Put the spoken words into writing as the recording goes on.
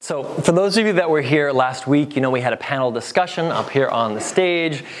So for those of you that were here last week, we had a panel discussion up here on the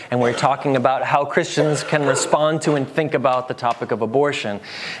stage, and we're talking about how Christians can respond to and think about the topic of abortion.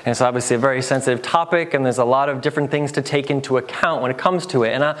 And it's obviously a very sensitive topic, and there's a lot of different things to take into account when it comes to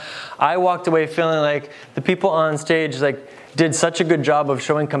it. And I walked away feeling like the people on stage did such a good job of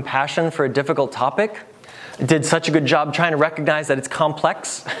showing compassion for a difficult topic. Did such a good job trying to recognize that it's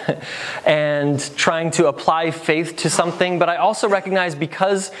complex and trying to apply faith to something. But I also recognize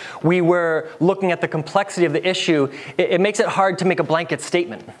because we were looking at the complexity of the issue, it makes it hard to make a blanket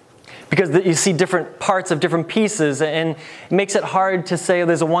statement. Because you see different parts of different pieces, and it makes it hard to say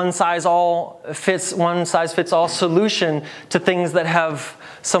there's a one-size-fits-all solution to things that have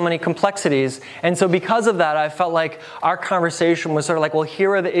so many complexities. And so because of that, I felt like our conversation was sort of like, well,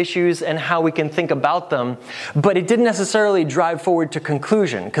 here are the issues and how we can think about them. But it didn't necessarily drive forward to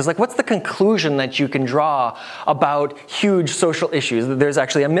conclusion. Because what's the conclusion that you can draw about huge social issues? There's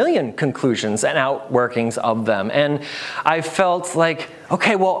actually 1 million conclusions and outworkings of them. And I felt like,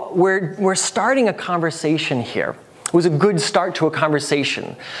 okay, well, we're starting a conversation here. It was a good start to a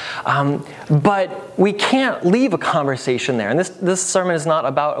conversation. But we can't leave a conversation there. And this sermon is not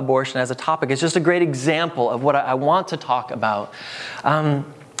about abortion as a topic. It's just a great example of what I want to talk about.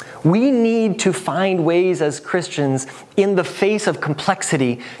 We need to find ways as Christians, in the face of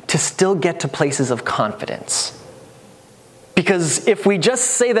complexity, to still get to places of confidence. Because if we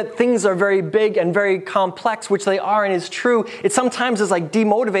just say that things are very big and very complex, which they are and is true, it sometimes is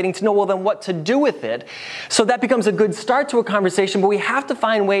demotivating to know, well, then what to do with it. So that becomes a good start to a conversation, but we have to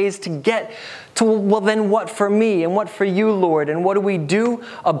find ways to get to, well, then what for me and what for you, Lord, and what do we do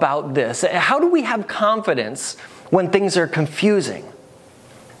about this? How do we have confidence when things are confusing?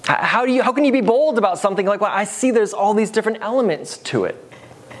 How can you be bold about something like, well, I see there's all these different elements to it?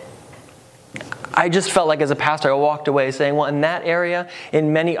 I just felt like as a pastor, I walked away saying, well, in that area,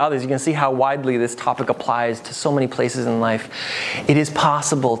 in many others, you can see how widely this topic applies to so many places in life. It is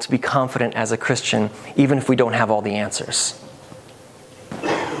possible to be confident as a Christian, even if we don't have all the answers.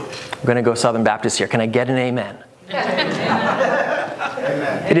 I'm going to go Southern Baptist here. Can I get an amen?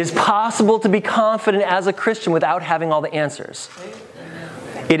 Amen. It is possible to be confident as a Christian without having all the answers.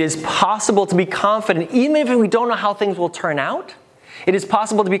 It is possible to be confident, even if we don't know how things will turn out. It is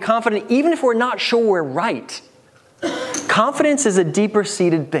possible to be confident even if we're not sure we're right. Confidence is a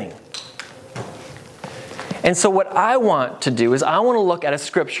deeper-seated thing. And so what I want to do is I want to look at a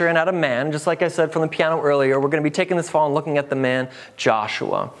scripture and at a man, just like I said from the piano earlier. We're going to be taking this fall and looking at the man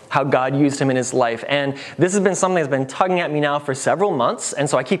Joshua, how God used him in his life. And this has been something that's been tugging at me now for several months. And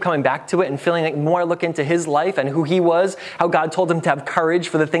so I keep coming back to it and feeling like the more I look into his life and who he was, how God told him to have courage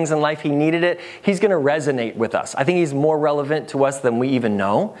for the things in life he needed it, he's going to resonate with us. I think he's more relevant to us than we even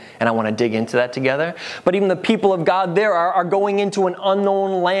know. And I want to dig into that together. But even the people of God there are going into an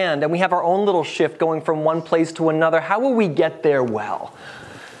unknown land. And we have our own little shift going from one place to another. How will we get there well?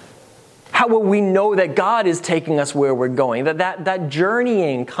 How will we know that God is taking us where we're going? That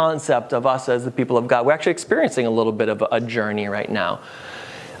journeying concept of us as the people of God, we're actually experiencing a little bit of a journey right now.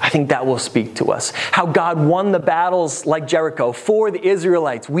 I think that will speak to us. How God won the battles like Jericho for the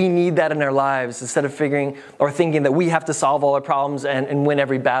Israelites. We need that in our lives instead of figuring or thinking that we have to solve all our problems and win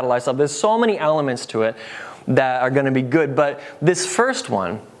every battle ourselves. There's so many elements to it that are going to be good. But this first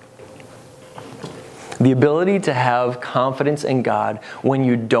one, the ability to have confidence in God when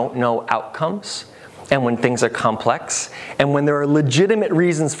you don't know outcomes and when things are complex and when there are legitimate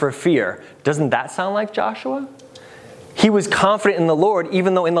reasons for fear. Doesn't that sound like Joshua? He was confident in the Lord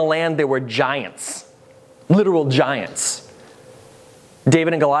even though in the land there were giants, literal giants.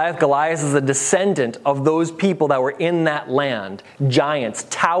 David and Goliath. Goliath is a descendant of those people that were in that land, giants,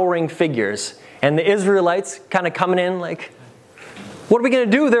 towering figures. And the Israelites kind of coming in like, what are we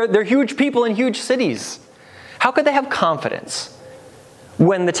going to do? They're huge people in huge cities. How could they have confidence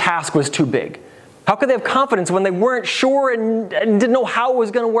when the task was too big? How could they have confidence when they weren't sure and didn't know how it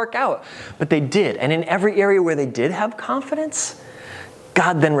was going to work out? But they did. And in every area where they did have confidence,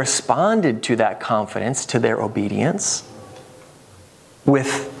 God then responded to that confidence, to their obedience,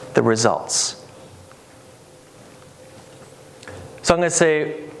 with the results. So I'm going to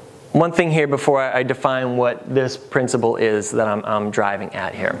say one thing here before I define what this principle is that I'm driving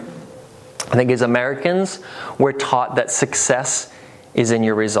at here. I think as Americans, we're taught that success is in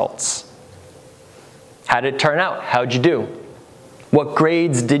your results. How did it turn out? How'd you do? What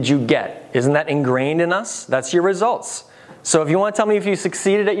grades did you get? Isn't that ingrained in us? That's your results. So if you want to tell me if you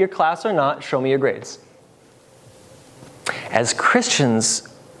succeeded at your class or not, show me your grades. As Christians,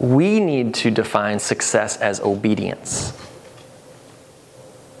 we need to define success as obedience.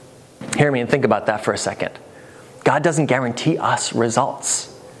 Hear me and think about that for a second. God doesn't guarantee us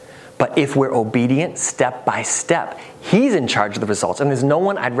results. But if we're obedient step by step, He's in charge of the results. And there's no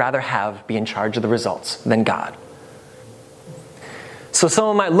one I'd rather have be in charge of the results than God. So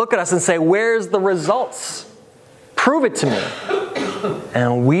someone might look at us and say, where's the results? Prove it to me.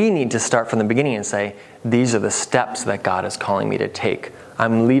 And we need to start from the beginning and say, these are the steps that God is calling me to take.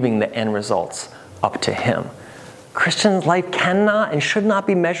 I'm leaving the end results up to Him. Christian life cannot and should not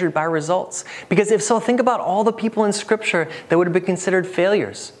be measured by results. Because if so, think about all the people in Scripture that would have been considered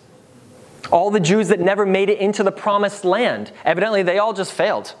failures. All the Jews that never made it into the promised land. Evidently, they all just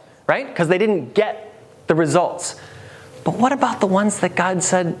failed, right? Because they didn't get the results. But what about the ones that God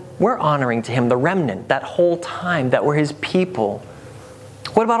said we're honoring to Him, the remnant, that whole time that were His people?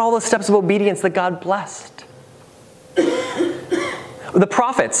 What about all the steps of obedience that God blessed? The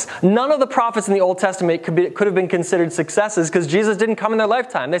prophets. None of the prophets in the Old Testament could have been considered successes because Jesus didn't come in their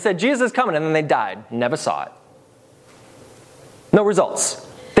lifetime. They said, Jesus is coming, and then they died. Never saw it. No results.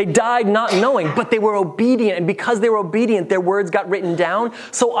 They died not knowing, but they were obedient. And because they were obedient, their words got written down.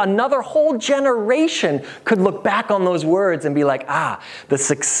 So another whole generation could look back on those words and be like, the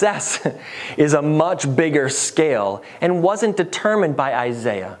success is a much bigger scale and wasn't determined by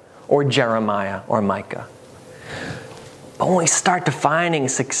Isaiah or Jeremiah or Micah. But when we start defining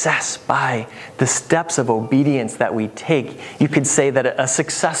success by the steps of obedience that we take, you could say that a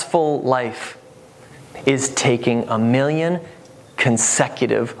successful life is taking 1,000,000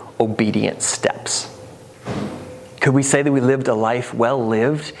 consecutive obedient steps. Could we say that we lived a life well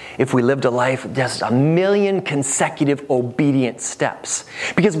lived if we lived a life just 1,000,000 consecutive obedient steps?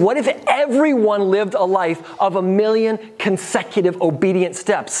 Because what if everyone lived a life of 1,000,000 consecutive obedient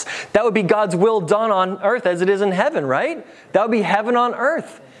steps? That would be God's will done on earth as it is in heaven, right? That would be heaven on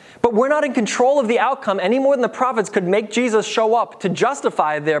earth. But we're not in control of the outcome any more than the prophets could make Jesus show up to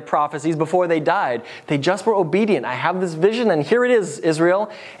justify their prophecies before they died. They just were obedient. I have this vision, and here it is,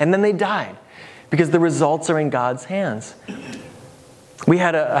 Israel. And then they died because the results are in God's hands. I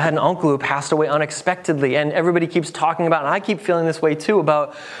had an uncle who passed away unexpectedly, and everybody keeps talking about, and I keep feeling this way too,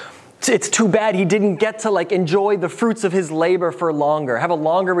 about it's too bad he didn't get to enjoy the fruits of his labor for longer, have a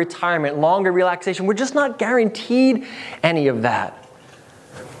longer retirement, longer relaxation. We're just not guaranteed any of that.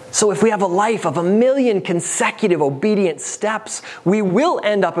 So if we have a life of 1,000,000 consecutive obedient steps, we will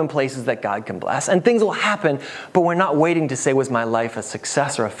end up in places that God can bless, and things will happen, but we're not waiting to say, was my life a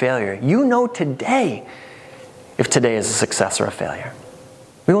success or a failure? You know today if today is a success or a failure.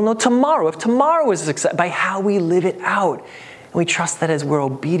 We will know tomorrow if tomorrow is a success by how we live it out. And we trust that as we're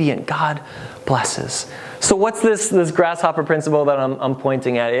obedient, God blesses. So what's this grasshopper principle that I'm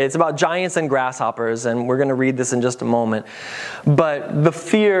pointing at? It's about giants and grasshoppers, and we're going to read this in just a moment. But the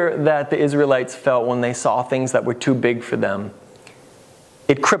fear that the Israelites felt when they saw things that were too big for them,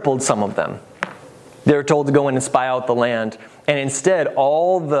 it crippled some of them. They were told to go in and spy out the land, and instead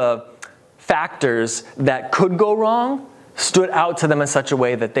all the factors that could go wrong stood out to them in such a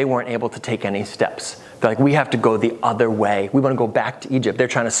way that they weren't able to take any steps. They're like, we have to go the other way. We want to go back to Egypt. They're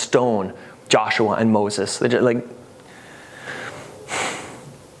trying to stone Joshua and Moses. They're just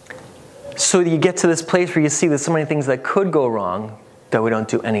so you get to this place where you see there's so many things that could go wrong that we don't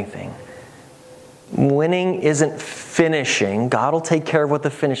do anything. Winning isn't finishing. God will take care of what the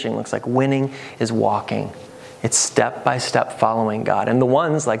finishing looks like. Winning is walking. It's step by step following God. And the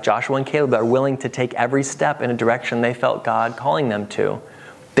ones like Joshua and Caleb that are willing to take every step in a direction they felt God calling them to,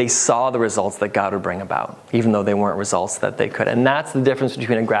 they saw the results that God would bring about, even though they weren't results that they could. And that's the difference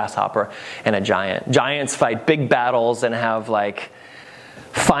between a grasshopper and a giant. Giants fight big battles and have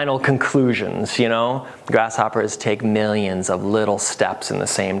final conclusions, Grasshoppers take millions of little steps in the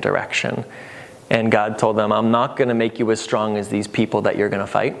same direction. And God told them, I'm not going to make you as strong as these people that you're going to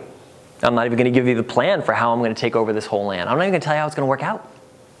fight. I'm not even going to give you the plan for how I'm going to take over this whole land. I'm not even going to tell you how it's going to work out.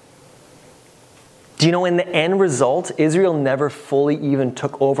 Do you know in the end result, Israel never fully even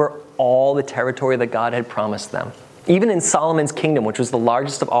took over all the territory that God had promised them? Even in Solomon's kingdom, which was the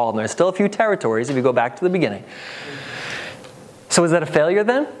largest of all of them, there's still a few territories if you go back to the beginning. So was that a failure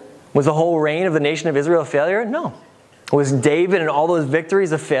then? Was the whole reign of the nation of Israel a failure? No. Was David and all those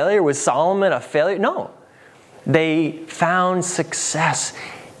victories a failure? Was Solomon a failure? No. They found success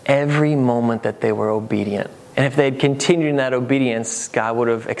every moment that they were obedient. And if they had continued in that obedience, God would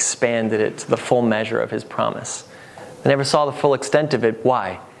have expanded it to the full measure of His promise. They never saw the full extent of it.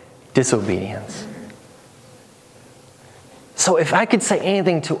 Why? Disobedience. So if I could say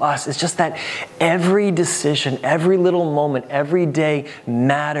anything to us, it's just that every decision, every little moment, every day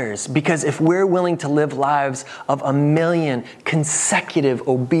matters. Because if we're willing to live lives of 1,000,000 consecutive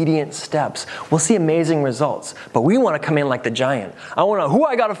obedient steps, we'll see amazing results. But we want to come in like the giant. I want to know who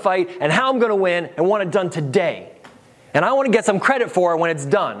I got to fight and how I'm going to win and want it done today. and I want to get some credit for it when it's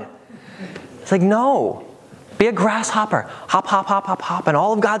done. It's like, no. Be a grasshopper. Hop, hop, hop, hop, hop. And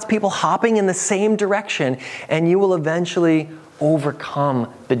all of God's people hopping in the same direction, and you will eventually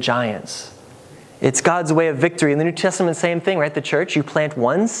overcome the giants. It's God's way of victory. In the New Testament, same thing, right? The church, you plant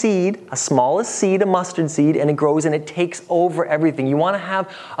one seed, a smallest seed, a mustard seed, and it grows and it takes over everything. You want to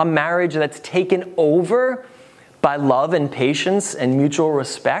have a marriage that's taken over by love and patience and mutual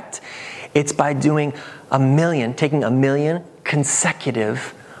respect? It's by doing taking a million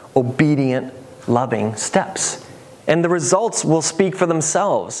consecutive, obedient, loving steps. And the results will speak for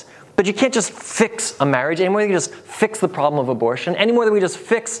themselves. But you can't just fix a marriage any more than you just fix the problem of abortion, any more than we just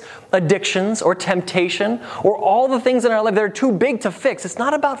fix addictions or temptation or all the things in our life that are too big to fix. It's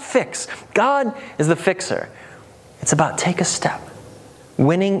not about fix. God is the fixer. It's about take a step.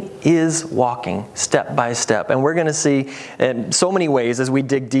 Winning is walking step by step. And we're going to see in so many ways as we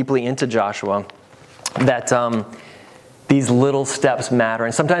dig deeply into Joshua that these little steps matter.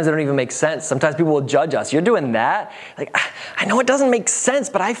 And sometimes they don't even make sense. Sometimes people will judge us. You're doing that? Like, I know it doesn't make sense,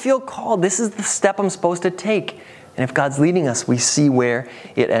 but I feel called. This is the step I'm supposed to take. And if God's leading us, we see where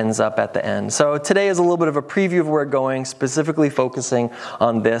it ends up at the end. So today is a little bit of a preview of where we're going, specifically focusing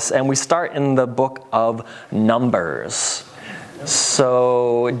on this. And we start in the book of Numbers.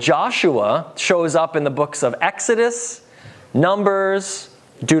 So Joshua shows up in the books of Exodus, Numbers,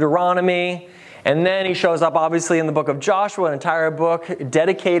 Deuteronomy, and then he shows up obviously in the book of Joshua, an entire book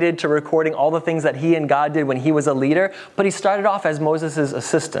dedicated to recording all the things that he and God did when he was a leader. But he started off as Moses'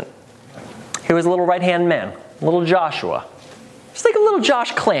 assistant. He was a little right-hand man, little Joshua. Just like a little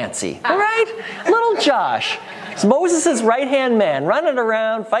Josh Clancy, all right? Little Josh. It's Moses' right-hand man, running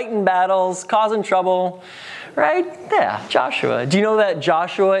around, fighting battles, causing trouble. Right? Yeah, Joshua. Do you know that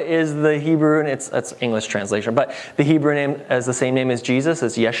Joshua is the Hebrew, and it's English translation, but the Hebrew name is the same name as Jesus,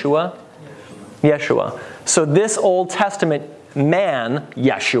 as Yeshua? Yeshua. So this Old Testament man,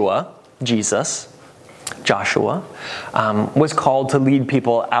 Yeshua, Jesus, Joshua, was called to lead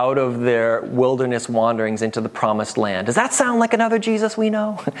people out of their wilderness wanderings into the promised land. Does that sound like another Jesus we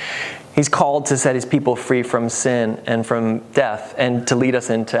know? He's called to set his people free from sin and from death and to lead us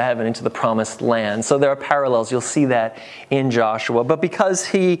into heaven, into the promised land. So there are parallels. You'll see that in Joshua. But because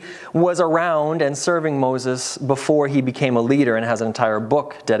he was around and serving Moses before he became a leader and has an entire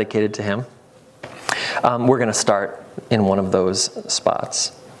book dedicated to him, we're going to start in one of those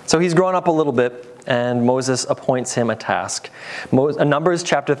spots. So he's grown up a little bit, and Moses appoints him a task. Numbers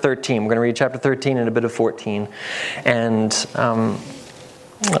chapter 13. We're going to read chapter 13 and a bit of 14. And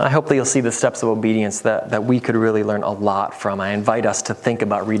I hope that you'll see the steps of obedience that we could really learn a lot from. I invite us to think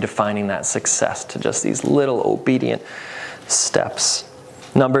about redefining that success to just these little obedient steps.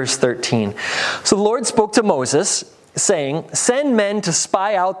 Numbers 13. So the Lord spoke to Moses, saying, "Send men to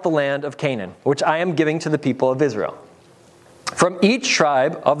spy out the land of Canaan, which I am giving to the people of Israel. From each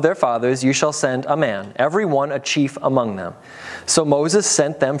tribe of their fathers you shall send a man, every one a chief among them." So Moses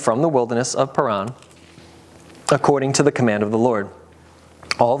sent them from the wilderness of Paran, according to the command of the Lord,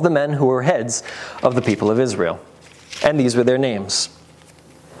 all of the men who were heads of the people of Israel. And these were their names.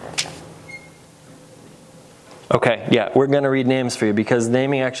 Okay, yeah, we're going to read names for you because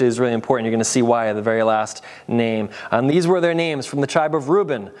naming actually is really important. You're going to see why at the very last name. And these were their names: from the tribe of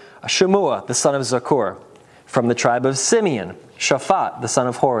Reuben, Shemua, the son of Zakur; from the tribe of Simeon, Shaphat, the son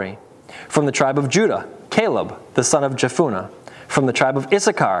of Hori; from the tribe of Judah, Caleb, the son of Jephunneh; from the tribe of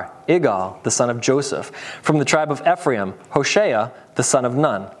Issachar, Igal, the son of Joseph; from the tribe of Ephraim, Hoshea, the son of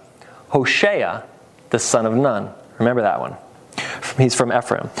Nun. Hoshea, the son of Nun. Remember that one. He's from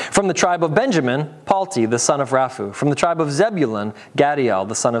Ephraim. From the tribe of Benjamin, Palti, the son of Raphu. From the tribe of Zebulun, Gadiel,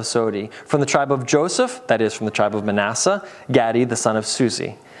 the son of Sodi. From the tribe of Joseph, that is, from the tribe of Manasseh, Gadi, the son of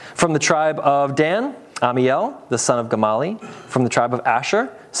Susi. From the tribe of Dan, Amiel, the son of Gamali. From the tribe of Asher,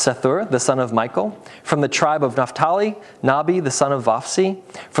 Sethur, the son of Michael. From the tribe of Naphtali, Nabi, the son of Vafsi.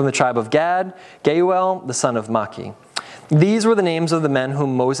 From the tribe of Gad, Geuel, the son of Maki. These were the names of the men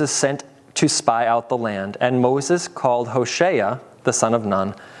whom Moses sent to spy out the land. And Moses called Hoshea, the son of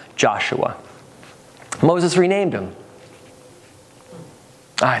Nun, Joshua. Moses renamed him.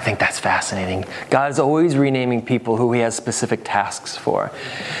 I think that's fascinating. God is always renaming people who he has specific tasks for.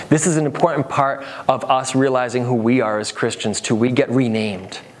 This is an important part of us realizing who we are as Christians too. We get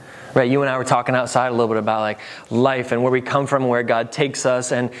renamed. Right, you and I were talking outside a little bit about like life and where we come from and where God takes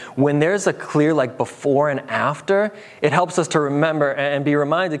us. And when there's a clear like before and after, it helps us to remember and be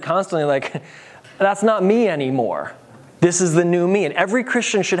reminded constantly like, that's not me anymore. This is the new me. And every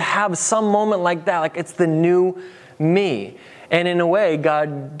Christian should have some moment like that, like it's the new me. And in a way,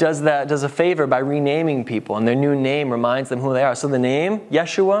 God does a favor by renaming people, and their new name reminds them who they are. So the name,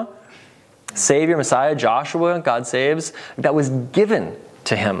 Yeshua, Savior, Messiah, Joshua, God saves, that was given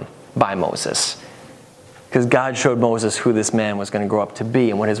to him by Moses. Because God showed Moses who this man was going to grow up to be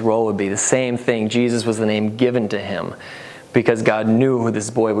and what his role would be. The same thing, Jesus was the name given to him because God knew who this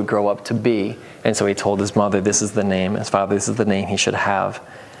boy would grow up to be. And so he told his mother, this is the name, his father, this is the name he should have.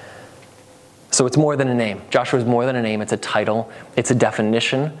 So it's more than a name. Joshua is more than a name. It's a title. It's a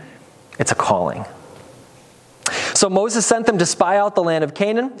definition. It's a calling. So Moses sent them to spy out the land of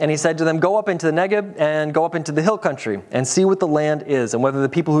Canaan, and he said to them, go up into the Negeb and go up into the hill country and see what the land is, and whether the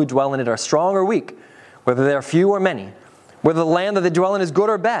people who dwell in it are strong or weak, whether they are few or many, whether the land that they dwell in is good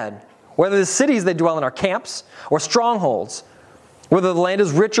or bad, whether the cities they dwell in are camps or strongholds, whether the land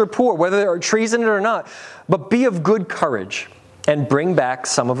is rich or poor, whether there are trees in it or not. But be of good courage and bring back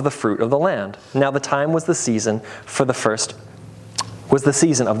some of the fruit of the land. Now the time was the season of the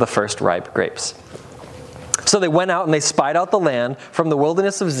first ripe grapes. So they went out and they spied out the land from the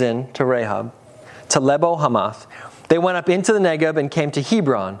wilderness of Zin to Rehob, to Lebo Hamath. They went up into the Negeb and came to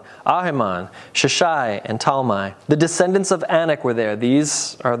Hebron, Ahiman, Sheshai, and Talmai. The descendants of Anak were there.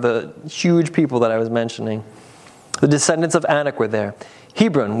 These are the huge people that I was mentioning. The descendants of Anak were there.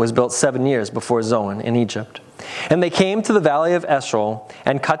 Hebron was built 7 years before Zoan in Egypt. And they came to the valley of Eshcol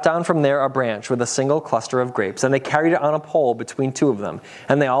and cut down from there a branch with a single cluster of grapes. And they carried it on a pole between two of them.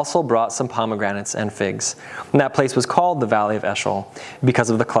 And they also brought some pomegranates and figs. And that place was called the valley of Eshcol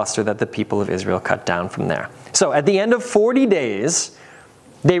because of the cluster that the people of Israel cut down from there. So at the end of 40 days,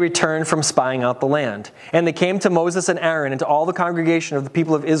 they returned from spying out the land. And they came to Moses and Aaron and to all the congregation of the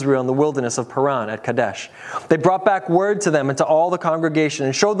people of Israel in the wilderness of Paran at Kadesh. They brought back word to them and to all the congregation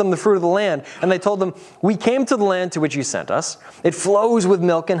and showed them the fruit of the land. And they told them, we came to the land to which you sent us. It flows with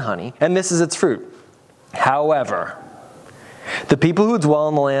milk and honey, and this is its fruit. However, the people who dwell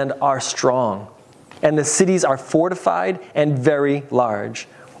in the land are strong, and the cities are fortified and very large.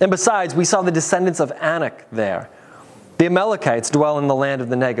 And besides, we saw the descendants of Anak there. The Amalekites dwell in the land of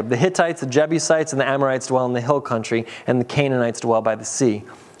the Negeb. The Hittites, the Jebusites, and the Amorites dwell in the hill country, and the Canaanites dwell by the sea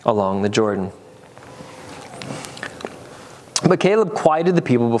along the Jordan. But Caleb quieted the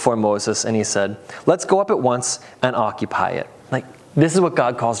people before Moses, and he said, let's go up at once and occupy it. This is what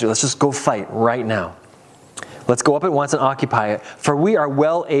God calls to do. Let's just go fight right now. Let's go up at once and occupy it, for we are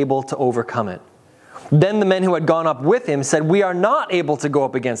well able to overcome it. Then the men who had gone up with him said, we are not able to go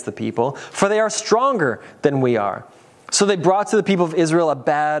up against the people, for they are stronger than we are. So they brought to the people of Israel a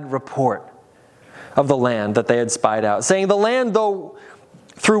bad report of the land that they had spied out, saying, the land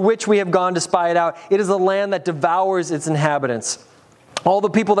through which we have gone to spy it out, it is a land that devours its inhabitants. All the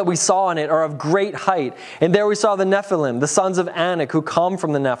people that we saw in it are of great height. And there we saw the Nephilim, the sons of Anak, who come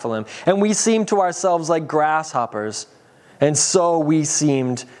from the Nephilim. And we seemed to ourselves like grasshoppers, and so we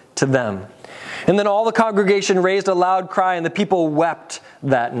seemed to them. And then all the congregation raised a loud cry, and the people wept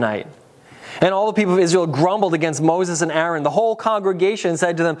that night. And all the people of Israel grumbled against Moses and Aaron. The whole congregation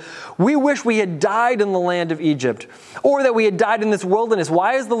said to them, we wish we had died in the land of Egypt, or that we had died in this wilderness.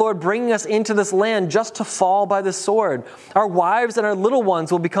 Why is the Lord bringing us into this land just to fall by the sword? Our wives and our little ones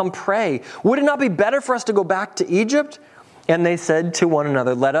will become prey. Would it not be better for us to go back to Egypt? And they said to one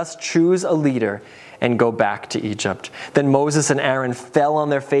another, let us choose a leader and go back to Egypt. Then Moses and Aaron fell on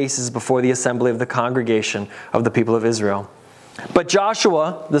their faces before the assembly of the congregation of the people of Israel. But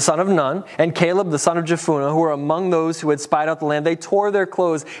Joshua, the son of Nun, and Caleb, the son of Jephunneh, who were among those who had spied out the land, they tore their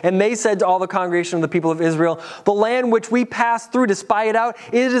clothes, and they said to all the congregation of the people of Israel, the land which we passed through to spy it out,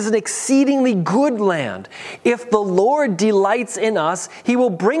 it is an exceedingly good land. If the Lord delights in us, he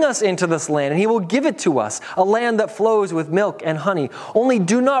will bring us into this land, and he will give it to us, a land that flows with milk and honey. Only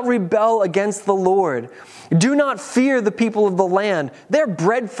do not rebel against the Lord. Do not fear the people of the land. They're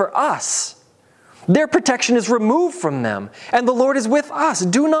bread for us. Their protection is removed from them, and the Lord is with us.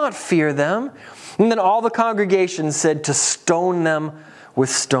 Do not fear them. And then all the congregation said to stone them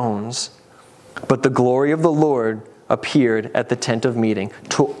with stones. But the glory of the Lord appeared at the tent of meeting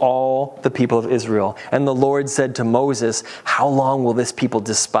to all the people of Israel. And the Lord said to Moses, how long will this people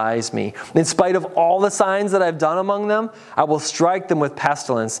despise me? In spite of all the signs that I've done among them, I will strike them with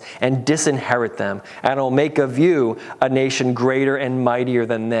pestilence and disinherit them, and I will make of you a nation greater and mightier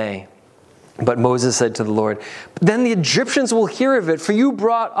than they. But Moses said to the Lord, then the Egyptians will hear of it, for you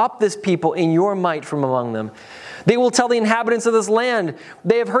brought up this people in your might from among them. They will tell the inhabitants of this land,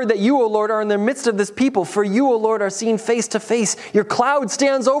 they have heard that you, O Lord, are in the midst of this people, for you, O Lord, are seen face to face. Your cloud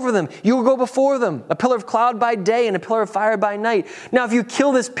stands over them. You will go before them, a pillar of cloud by day and a pillar of fire by night. Now, if you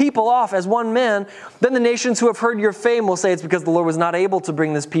kill this people off as one man, then the nations who have heard your fame will say it's because the Lord was not able to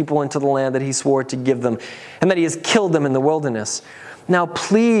bring this people into the land that he swore to give them, and that he has killed them in the wilderness. Now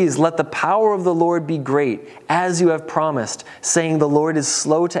please let the power of the Lord be great, as you have promised, saying the Lord is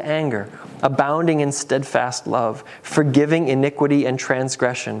slow to anger, abounding in steadfast love, forgiving iniquity and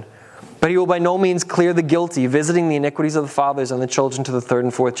transgression. But he will by no means clear the guilty, visiting the iniquities of the fathers on the children to the third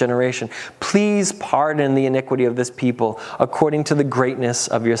and fourth generation. Please pardon the iniquity of this people, according to the greatness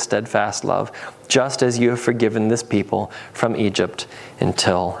of your steadfast love, just as you have forgiven this people from Egypt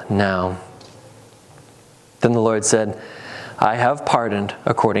until now. Then the Lord said, I have pardoned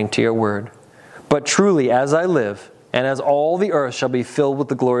according to your word. But truly, as I live, and as all the earth shall be filled with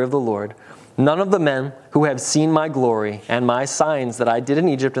the glory of the Lord, none of the men who have seen my glory and my signs that I did in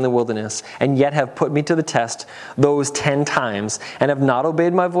Egypt in the wilderness, and yet have put me to the test those 10 times, and have not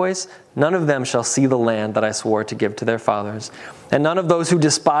obeyed my voice, none of them shall see the land that I swore to give to their fathers. And none of those who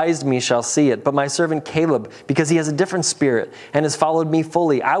despised me shall see it, but my servant Caleb, because he has a different spirit, and has followed me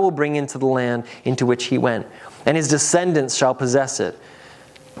fully, I will bring into the land into which he went, and his descendants shall possess it.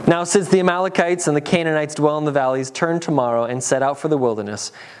 Now since the Amalekites and the Canaanites dwell in the valleys, turn tomorrow and set out for the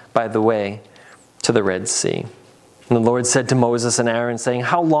wilderness by the way to the Red Sea. And the Lord said to Moses and Aaron, saying,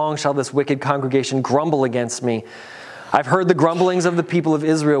 How long shall this wicked congregation grumble against me? I've heard the grumblings of the people of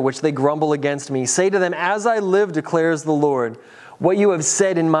Israel, which they grumble against me. Say to them, As I live, declares the Lord, what you have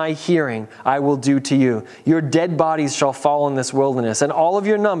said in my hearing, I will do to you. Your dead bodies shall fall in this wilderness, and all of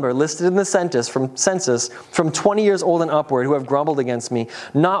your number listed in the census from 20 years old and upward who have grumbled against me,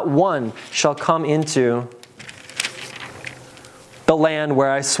 not one shall come into the land where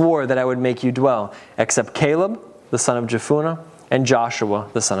I swore that I would make you dwell, except Caleb, the son of Jephunneh, and Joshua,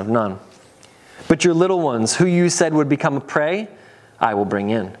 the son of Nun. But your little ones, who you said would become a prey, I will bring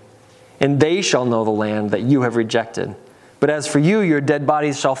in, and they shall know the land that you have rejected. But as for you, your dead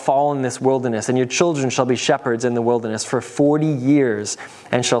bodies shall fall in this wilderness, and your children shall be shepherds in the wilderness for 40 years,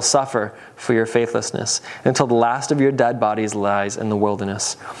 and shall suffer for your faithlessness, until the last of your dead bodies lies in the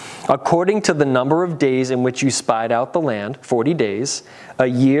wilderness. According to the number of days in which you spied out the land, 40 days, a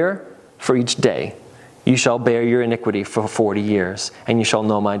year for each day, you shall bear your iniquity for 40 years, and you shall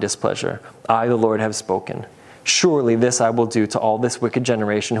know my displeasure. I, the Lord, have spoken. Surely this I will do to all this wicked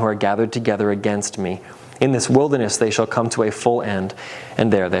generation who are gathered together against me. In this wilderness they shall come to a full end,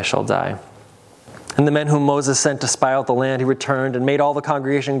 and there they shall die. And the men whom Moses sent to spy out the land, he returned and made all the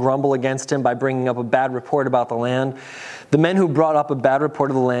congregation grumble against him by bringing up a bad report about the land. The men who brought up a bad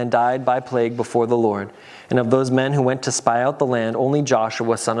report of the land died by plague before the Lord. And of those men who went to spy out the land, only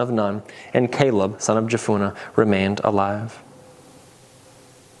Joshua, son of Nun, and Caleb, son of Jephunneh, remained alive.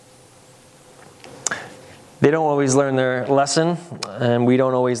 They don't always learn their lesson, and we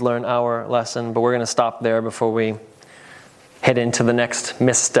don't always learn our lesson, but we're going to stop there before we head into the next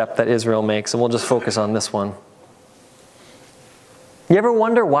misstep that Israel makes, and we'll just focus on this one. You ever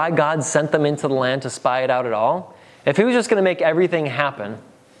wonder why God sent them into the land to spy it out at all? If he was just going to make everything happen,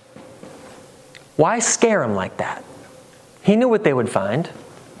 why scare them like that? He knew what they would find.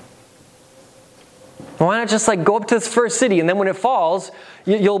 Why not just go up to this first city, and then when it falls,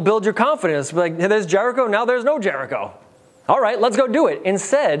 you'll build your confidence. Like, hey, there's Jericho, now there's no Jericho. All right, let's go do it.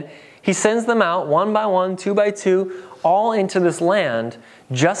 Instead, he sends them out one by one, two by two, all into this land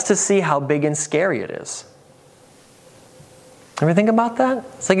just to see how big and scary it is. Ever think about that?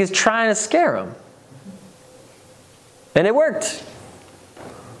 It's like he's trying to scare them. And it worked.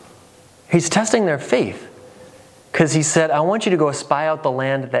 He's testing their faith because he said, I want you to go spy out the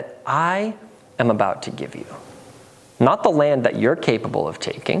land that I am about to give you. Not the land that you're capable of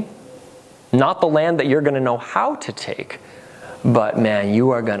taking. Not the land that you're going to know how to take. But man, you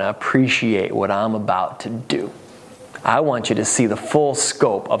are going to appreciate what I'm about to do. I want you to see the full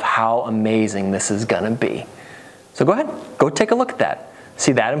scope of how amazing this is going to be. So go ahead, go take a look at that.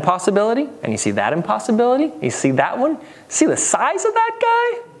 See that impossibility? And you see that impossibility? You see that one? See the size of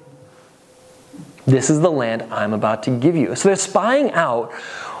that guy? This is the land I'm about to give you. So they're spying out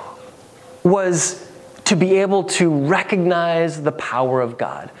was to be able to recognize the power of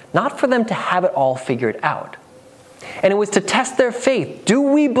God, not for them to have it all figured out. And it was to test their faith. Do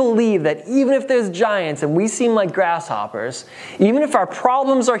we believe that even if there's giants and we seem like grasshoppers, even if our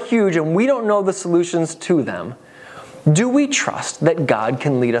problems are huge and we don't know the solutions to them, do we trust that God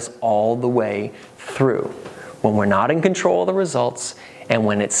can lead us all the way through when we're not in control of the results and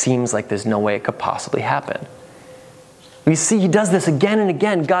when it seems like there's no way it could possibly happen? We see he does this again and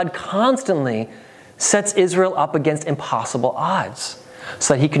again. God constantly sets Israel up against impossible odds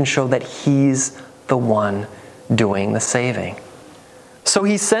so that he can show that he's the one doing the saving. So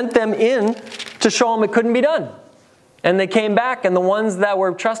he sent them in to show them it couldn't be done. And they came back, and the ones that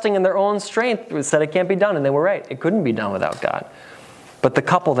were trusting in their own strength said it can't be done, and they were right. It couldn't be done without God. But the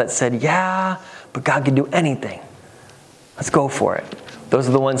couple that said, yeah, but God can do anything, Let's go for it. Those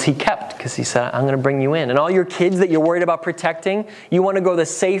are the ones he kept because he said, I'm going to bring you in. And all your kids that you're worried about protecting, you want to go the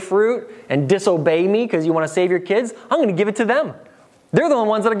safe route and disobey me because you want to save your kids, I'm going to give it to them. They're the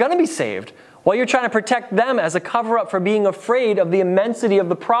ones that are going to be saved. While you're trying to protect them as a cover-up for being afraid of the immensity of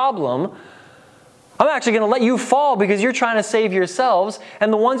the problem, I'm actually going to let you fall because you're trying to save yourselves.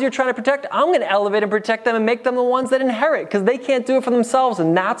 And the ones you're trying to protect, I'm going to elevate and protect them and make them the ones that inherit because they can't do it for themselves.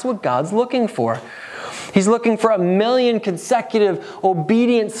 And that's what God's looking for. He's looking for 1,000,000 consecutive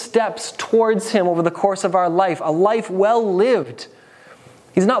obedient steps towards Him over the course of our life, a life well lived.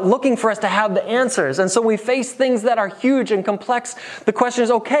 He's not looking for us to have the answers. And so we face things that are huge and complex. The question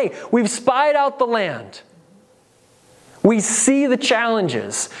is, okay, we've spied out the land. We see the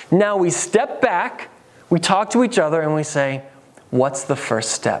challenges. Now we step back, we talk to each other, and we say, what's the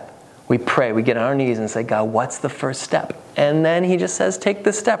first step? We pray, we get on our knees and say, God, what's the first step? And then He just says, take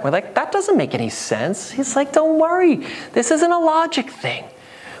the step. We're like, that doesn't make any sense. He's like, don't worry. This isn't a logic thing.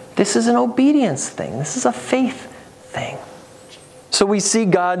 This is an obedience thing. This is a faith thing. So we see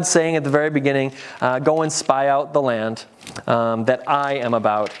God saying at the very beginning, go and spy out the land that I am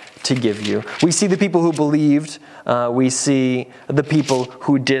about to give you. We see the people who believed. We see the people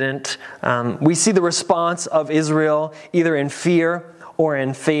who didn't. We see the response of Israel either in fear or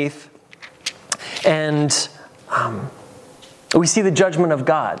in faith. And we see the judgment of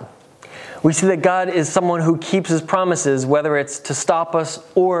God. We see that God is someone who keeps His promises, whether it's to stop us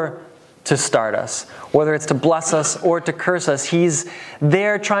or to start us, whether it's to bless us or to curse us. He's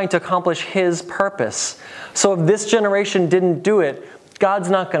there trying to accomplish His purpose. So if this generation didn't do it, God's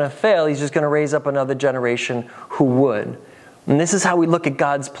not going to fail. He's just going to raise up another generation who would. And this is how we look at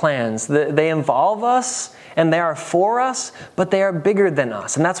God's plans. They involve us and they are for us, but they are bigger than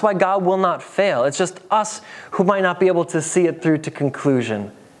us. And that's why God will not fail. It's just us who might not be able to see it through to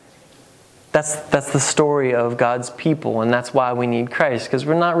conclusion. That's the story of God's people, and that's why we need Christ, because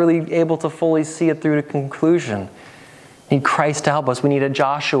we're not really able to fully see it through to conclusion. We need Christ to help us. We need a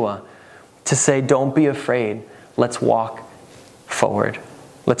Joshua to say, don't be afraid. Let's walk forward.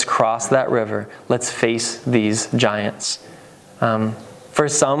 Let's cross that river. Let's face these giants. For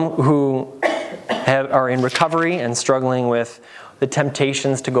some who are in recovery and struggling with the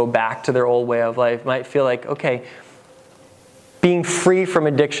temptations to go back to their old way of life, might feel like, okay, being free from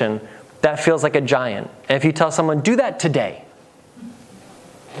addiction, that feels like a giant. And if you tell someone, do that today,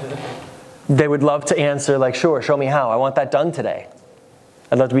 they would love to answer like, sure, show me how. I want that done today.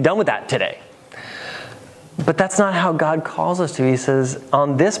 I'd love to be done with that today. But that's not how God calls us to. He says,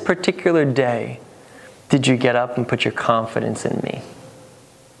 on this particular day, did you get up and put your confidence in me?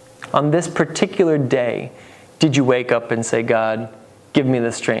 On this particular day, did you wake up and say, God, give me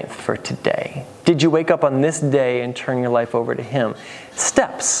the strength for today? Did you wake up on this day and turn your life over to Him?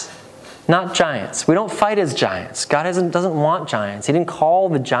 Steps. Not giants. We don't fight as giants. God doesn't want giants. He didn't call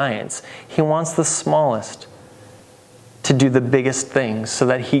the giants. He wants the smallest to do the biggest things so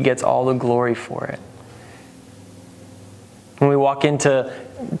that He gets all the glory for it. When we walk into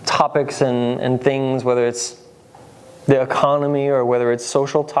topics and things, whether it's the economy or whether it's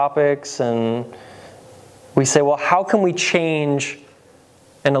social topics, and we say, well, how can we change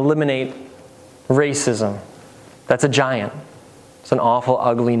and eliminate racism? That's a giant. It's an awful,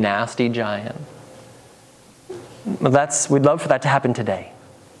 ugly, nasty giant. We'd love for that to happen today.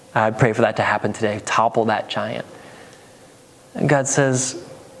 I'd pray for that to happen today. Topple that giant. And God says,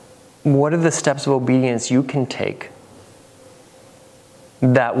 what are the steps of obedience you can take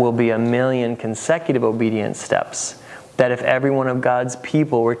that will be 1,000,000 consecutive obedience steps? That if every one of God's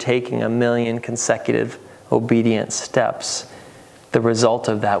people were taking 1,000,000 consecutive obedience steps, the result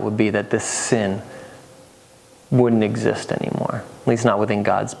of that would be that this sin wouldn't exist anymore, at least not within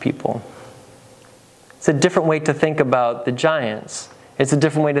God's people. It's a different way to think about the giants. It's a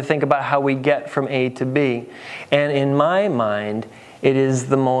different way to think about how we get from A to B. And in my mind, it is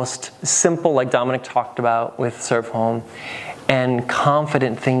the most simple, like Dominic talked about with Serve Home, and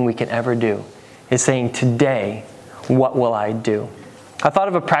confident thing we can ever do, is saying, today, what will I do? I thought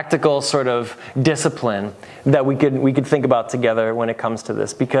of a practical sort of discipline that we could think about together when it comes to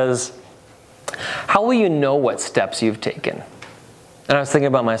this, because how will you know what steps you've taken? And I was thinking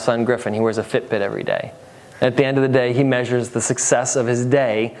about my son Griffin. He wears a Fitbit every day. At the end of the day, he measures the success of his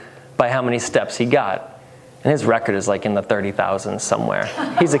day by how many steps he got. And his record is like in the 30,000s somewhere.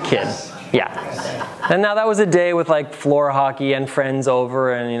 He's a kid. Yeah. And now that was a day with like floor hockey and friends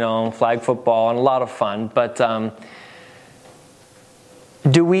over and, flag football and a lot of fun. But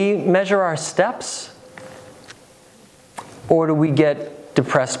do we measure our steps? Or do we get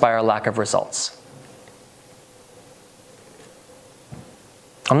depressed by our lack of results?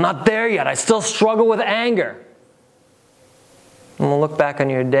 I'm not there yet. I still struggle with anger. we'll look back on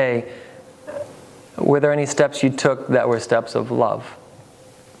your day. Were there any steps you took that were steps of love?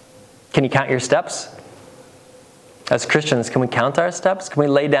 Can you count your steps? As Christians, can we count our steps? Can we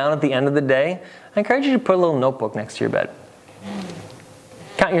lay down at the end of the day? I encourage you to put a little notebook next to your bed.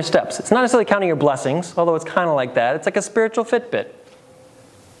 Count your steps. It's not necessarily counting your blessings, although it's kind of like that. It's like a spiritual Fitbit.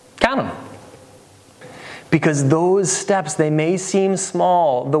 Count them. Because those steps, they may seem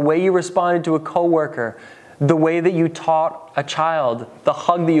small. The way you responded to a coworker, the way that you taught a child, the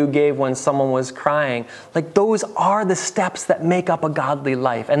hug that you gave when someone was crying, like those are the steps that make up a godly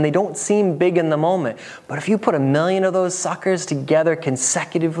life. And they don't seem big in the moment. But if you put 1,000,000 of those suckers together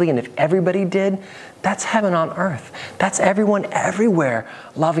consecutively, and if everybody did, that's heaven on earth. That's everyone everywhere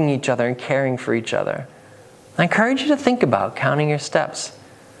loving each other and caring for each other. I encourage you to think about counting your steps.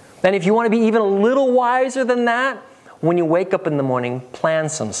 And if you want to be even a little wiser than that, when you wake up in the morning, plan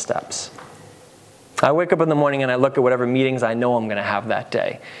some steps. I wake up in the morning and I look at whatever meetings I know I'm going to have that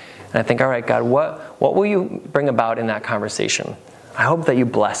day. And I think, all right, God, what will you bring about in that conversation? I hope that you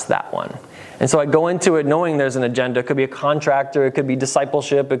bless that one. And so I go into it knowing there's an agenda. It could be a contractor, it could be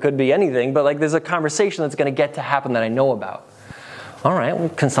discipleship, it could be anything. But like there's a conversation that's going to get to happen that I know about. All right, well,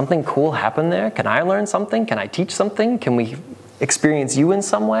 can something cool happen there? Can I learn something? Can I teach something? Can we experience you in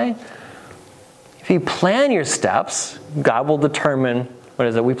some way? If you plan your steps, God will determine. What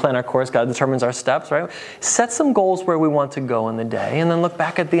is it? We plan our course, God determines our steps, right? Set some goals where we want to go in the day, and then look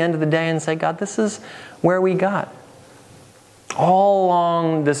back at the end of the day and say, God, this is where we got. All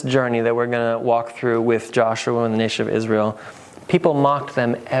along this journey that we're going to walk through with Joshua and the nation of Israel, people mocked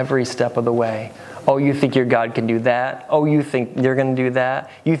them every step of the way. Oh, you think your God can do that? Oh, you think you're going to do that?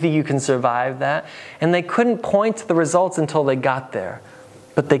 You think you can survive that? And they couldn't point to the results until they got there.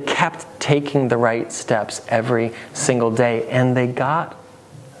 But they kept taking the right steps every single day, and they got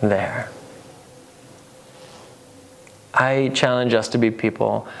there. I challenge us to be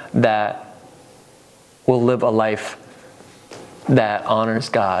people that will live a life that honors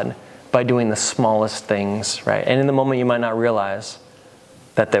God by doing the smallest things, right? And in the moment you might not realize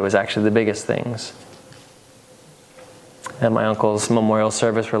that there was actually the biggest things. At my uncle's memorial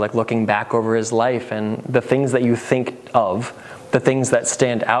service, we're like looking back over his life, and the things that you think of, the things that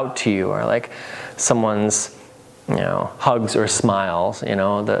stand out to you are like someone's hugs or smiles,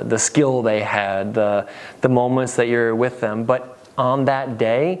 the skill they had, the moments that you're with them. But on that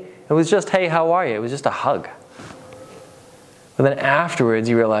day, it was just, hey, how are you? It was just a hug. But then afterwards,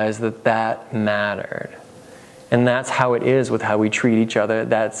 you realize that mattered. And that's how it is with how we treat each other.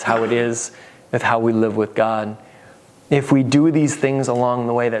 That's how it is with how we live with God. If we do these things along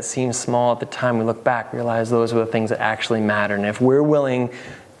the way that seem small at the time, we look back, realize those were the things that actually matter. And if we're willing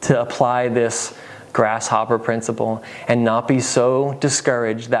to apply this grasshopper principle and not be so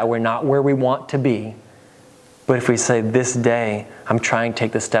discouraged that we're not where we want to be, but if we say, this day, I'm trying to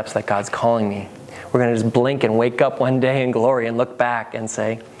take the steps that God's calling me, we're going to just blink and wake up one day in glory and look back and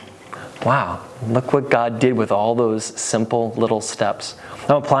say, wow, look what God did with all those simple little steps.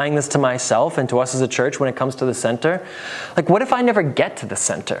 I'm applying this to myself and to us as a church when it comes to the center. Like, what if I never get to the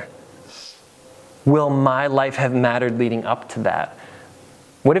center? Will my life have mattered leading up to that?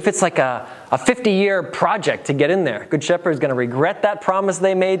 What if it's like a 50-year project to get in there? Good Shepherd is going to regret that promise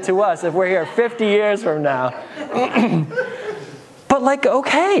they made to us if we're here 50 years from now. But like,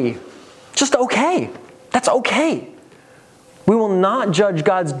 okay. Just okay. That's okay. We will not judge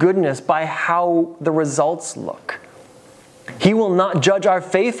God's goodness by how the results look. He will not judge our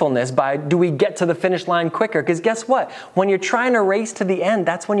faithfulness by, do we get to the finish line quicker? Because guess what? When you're trying to race to the end,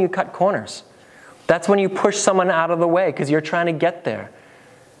 that's when you cut corners. That's when you push someone out of the way because you're trying to get there.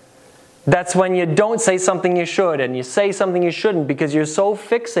 That's when you don't say something you should and you say something you shouldn't because you're so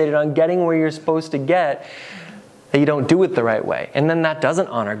fixated on getting where you're supposed to get that you don't do it the right way. And then that doesn't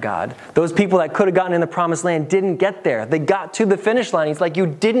honor God. Those people that could have gotten in the promised land didn't get there. They got to the finish line. He's like, you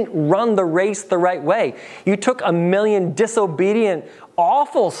didn't run the race the right way. You took 1,000,000 disobedient,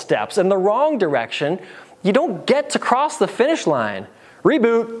 awful steps in the wrong direction. You don't get to cross the finish line.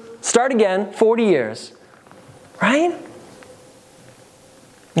 Reboot, start again, 40 years. Right?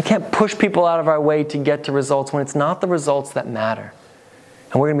 You can't push people out of our way to get to results when it's not the results that matter.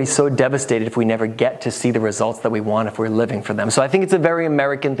 And we're going to be so devastated if we never get to see the results that we want if we're living for them. So I think it's a very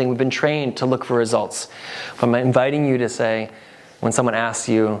American thing. We've been trained to look for results. But I'm inviting you to say, when someone asks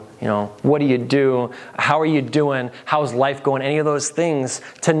you, what do you do? How are you doing? How's life going? Any of those things,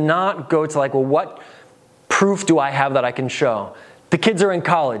 to not go to like, well, what proof do I have that I can show? The kids are in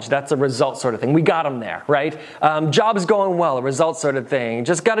college. That's a result sort of thing. We got them there, right? Job's going well, a result sort of thing.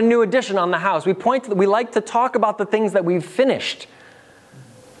 Just got a new addition on the house. We like to talk about the things that we've finished.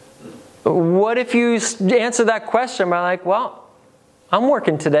 What if you answer that question by like, well, I'm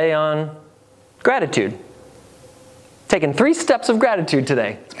working today on gratitude. Taking 3 steps of gratitude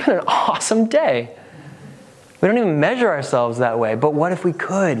today. It's been an awesome day. We don't even measure ourselves that way, but what if we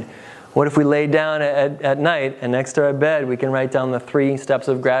could? What if we lay down at night and next to our bed we can write down the 3 steps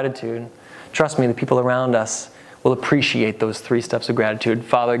of gratitude? Trust me, the people around us will appreciate those 3 steps of gratitude.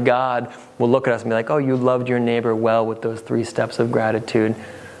 Father God will look at us and be like, oh, you loved your neighbor well with those 3 steps of gratitude.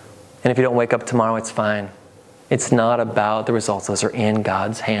 And if you don't wake up tomorrow, it's fine. It's not about the results. Those are in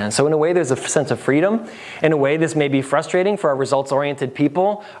God's hands. So in a way, there's a sense of freedom. In a way, this may be frustrating for our results-oriented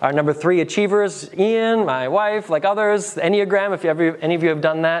people. Our number 3 achievers, Ian, my wife, like others, Enneagram, if any of you have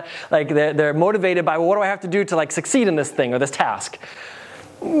done that, like they're motivated by, well, what do I have to do to like succeed in this thing or this task?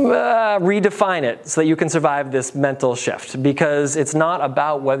 Redefine it so that you can survive this mental shift, because it's not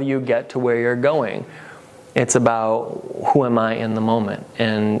about whether you get to where you're going. It's about who am I in the moment.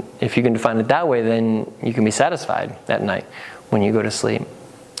 And if you can define it that way, then you can be satisfied at night when you go to sleep,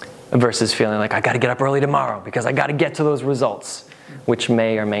 versus feeling like I got to get up early tomorrow because I got to get to those results, which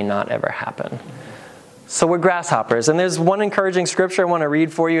may or may not ever happen. So we're grasshoppers. And there's one encouraging scripture I want to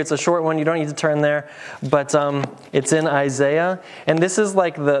read for you. It's a short one. You don't need to turn there. But it's in Isaiah. And this is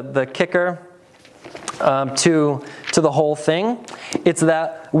like the kicker to the whole thing. It's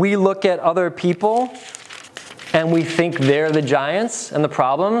that we look at other people and we think they're the giants and the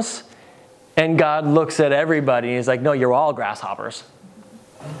problems. And God looks at everybody and He's like, no, you're all grasshoppers.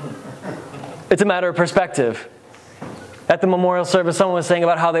 It's a matter of perspective. At the memorial service, someone was saying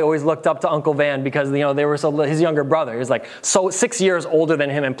about how they always looked up to Uncle Van because, they were his younger brother. He was like 6 years older than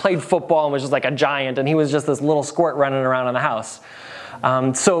him and played football and was just like a giant. And he was just this little squirt running around in the house.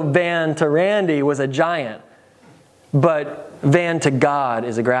 So Van to Randy was a giant. But Van to God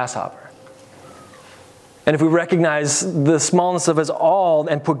is a grasshopper. And if we recognize the smallness of us all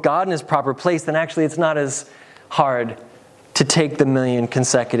and put God in His proper place, then actually it's not as hard to take the 1,000,000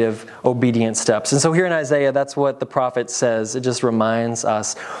 consecutive obedient steps. And so here in Isaiah, that's what the prophet says. It just reminds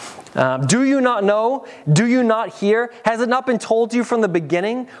us. Do you not know? Do you not hear? Has it not been told to you from the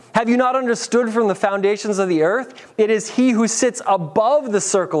beginning? Have you not understood from the foundations of the earth? It is He who sits above the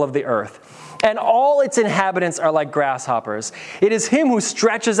circle of the earth, and all its inhabitants are like grasshoppers. It is Him who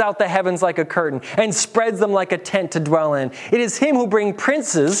stretches out the heavens like a curtain and spreads them like a tent to dwell in. It is Him who brings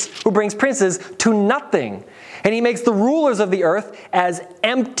princes to nothing. And He makes the rulers of the earth as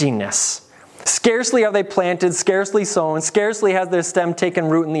emptiness. Scarcely are they planted, scarcely sown, scarcely has their stem taken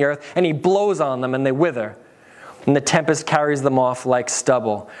root in the earth, and He blows on them and they wither. And the tempest carries them off like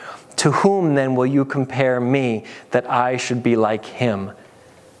stubble. To whom then will you compare me, that I should be like Him,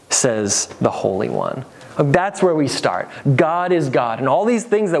 says the Holy One. That's where we start. God is God. And all these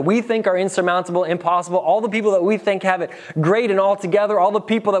things that we think are insurmountable, impossible, all the people that we think have it great and all together, all the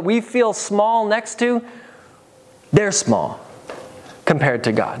people that we feel small next to, they're small compared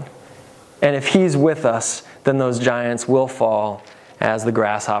to God. And if He's with us, then those giants will fall as the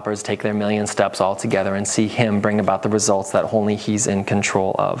grasshoppers take their 1,000,000 steps all together and see Him bring about the results that only He's in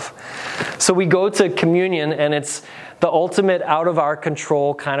control of. So we go to communion, and it's the ultimate out of our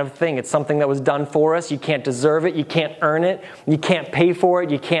control kind of thing. It's something that was done for us. You can't deserve it. You can't earn it. You can't pay for it.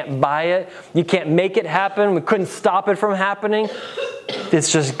 You can't buy it. You can't make it happen. We couldn't stop it from happening.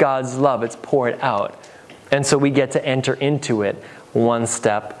 It's just God's love. It's poured out. And so we get to enter into it one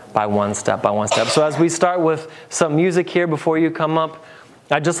step by one step by one step. So as we start with some music here before you come up,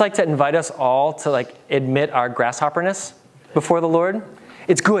 I'd just like to invite us all to admit our grasshopperness before the Lord.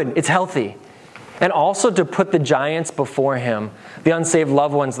 It's good. It's healthy. And also to put the giants before Him, the unsaved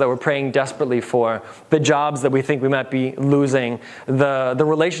loved ones that we're praying desperately for, the jobs that we think we might be losing, the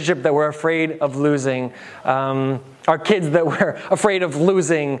relationship that we're afraid of losing, our kids that we're afraid of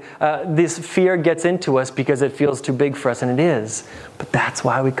losing. This fear gets into us because it feels too big for us, and it is. But that's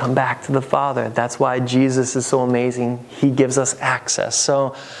why we come back to the Father. That's why Jesus is so amazing. He gives us access.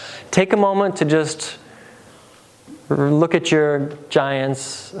 So take a moment to just look at your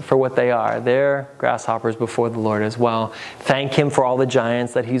giants for what they are. They're grasshoppers before the Lord as well. Thank Him for all the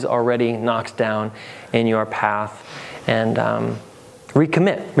giants that He's already knocked down in your path. And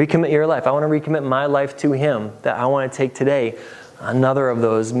recommit your life. I want to recommit my life to Him. That I want to take today another of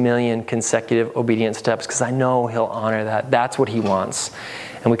those 1,000,000 consecutive obedient steps, because I know He'll honor that. That's what He wants.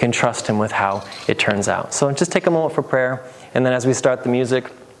 And we can trust Him with how it turns out. So just take a moment for prayer. And then as we start the music,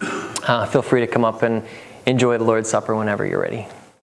 feel free to come up and enjoy the Lord's Supper whenever you're ready.